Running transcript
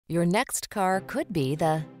Your next car could be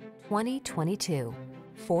the 2022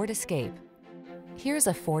 Ford Escape. Here's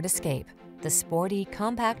a Ford Escape, the sporty,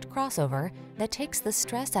 compact crossover that takes the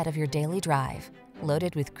stress out of your daily drive.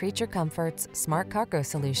 Loaded with creature comforts, smart cargo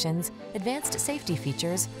solutions, advanced safety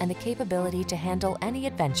features, and the capability to handle any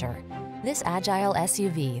adventure, this agile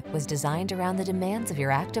SUV was designed around the demands of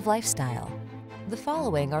your active lifestyle. The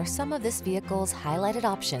following are some of this vehicle's highlighted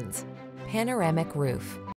options: panoramic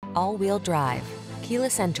roof, all-wheel drive,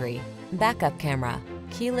 keyless entry, backup camera,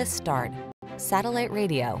 keyless start, satellite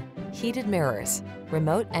radio, heated mirrors,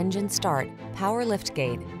 remote engine start, power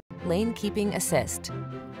liftgate, lane keeping assist.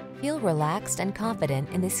 Feel relaxed and confident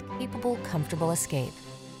in this capable, comfortable Escape.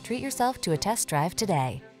 Treat yourself to a test drive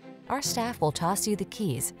today. Our staff will toss you the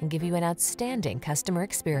keys and give you an outstanding customer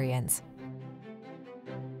experience.